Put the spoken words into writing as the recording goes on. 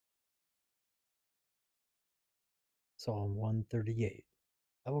Psalm 138.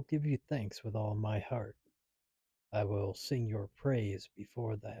 I will give you thanks with all my heart. I will sing your praise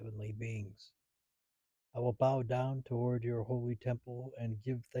before the heavenly beings. I will bow down toward your holy temple and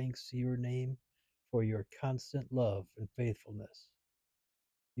give thanks to your name for your constant love and faithfulness.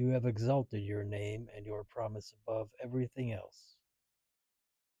 You have exalted your name and your promise above everything else.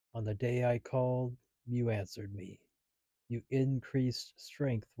 On the day I called, you answered me. You increased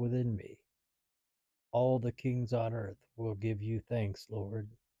strength within me. All the kings on earth will give you thanks, Lord,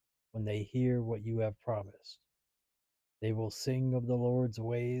 when they hear what you have promised. They will sing of the Lord's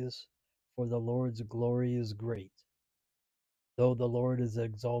ways, for the Lord's glory is great. Though the Lord is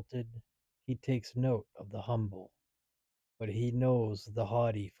exalted, he takes note of the humble, but he knows the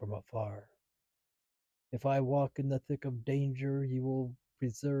haughty from afar. If I walk in the thick of danger, you will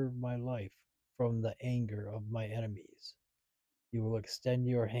preserve my life from the anger of my enemies. You will extend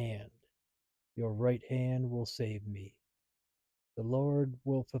your hand. Your right hand will save me. The Lord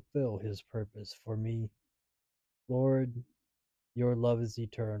will fulfill his purpose for me. Lord, your love is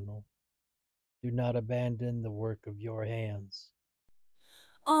eternal. Do not abandon the work of your hands.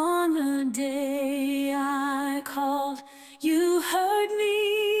 On the day I called, you heard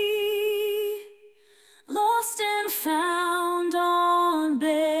me, lost and found on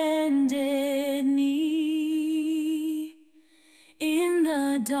bended knee. In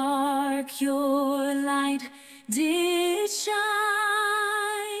the dark your light did shine.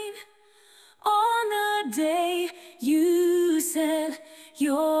 On the day you said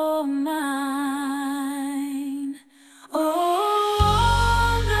you're mine. Oh,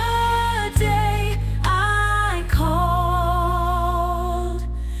 on the day I called,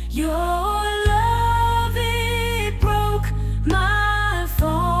 your love, it broke my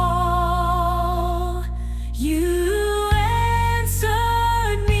fall. You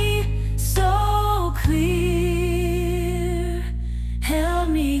answered me so clear, held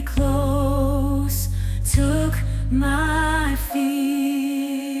me close, took my fear.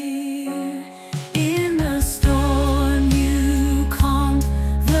 In the storm you calmed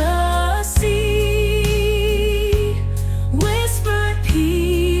the sea, whispered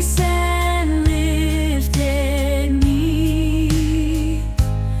peace and lifted me.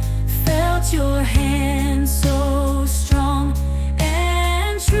 Felt your hand so strong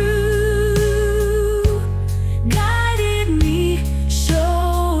and true, guided me,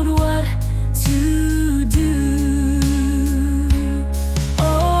 showed what to do.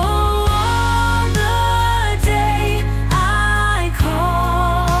 Oh, on the day I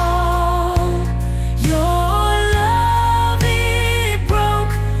called, your love, it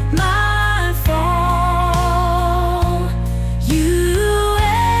broke my fall. You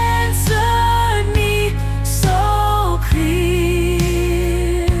answered me so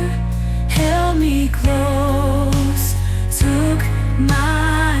clear, held me close, took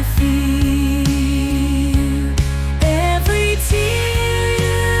my fear. Every tear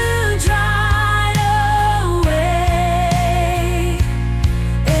you dried away,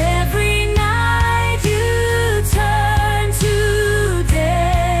 every night you turned to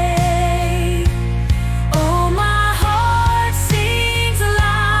day. Oh, my heart sings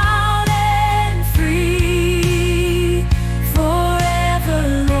loud and free. Forever,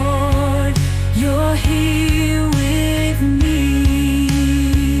 Lord, you're here with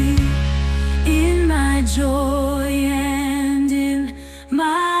me. In my joy and in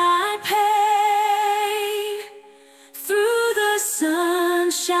my pain, through the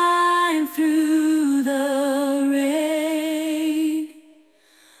sunshine, through the rain,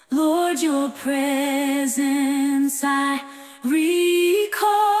 Lord, your presence I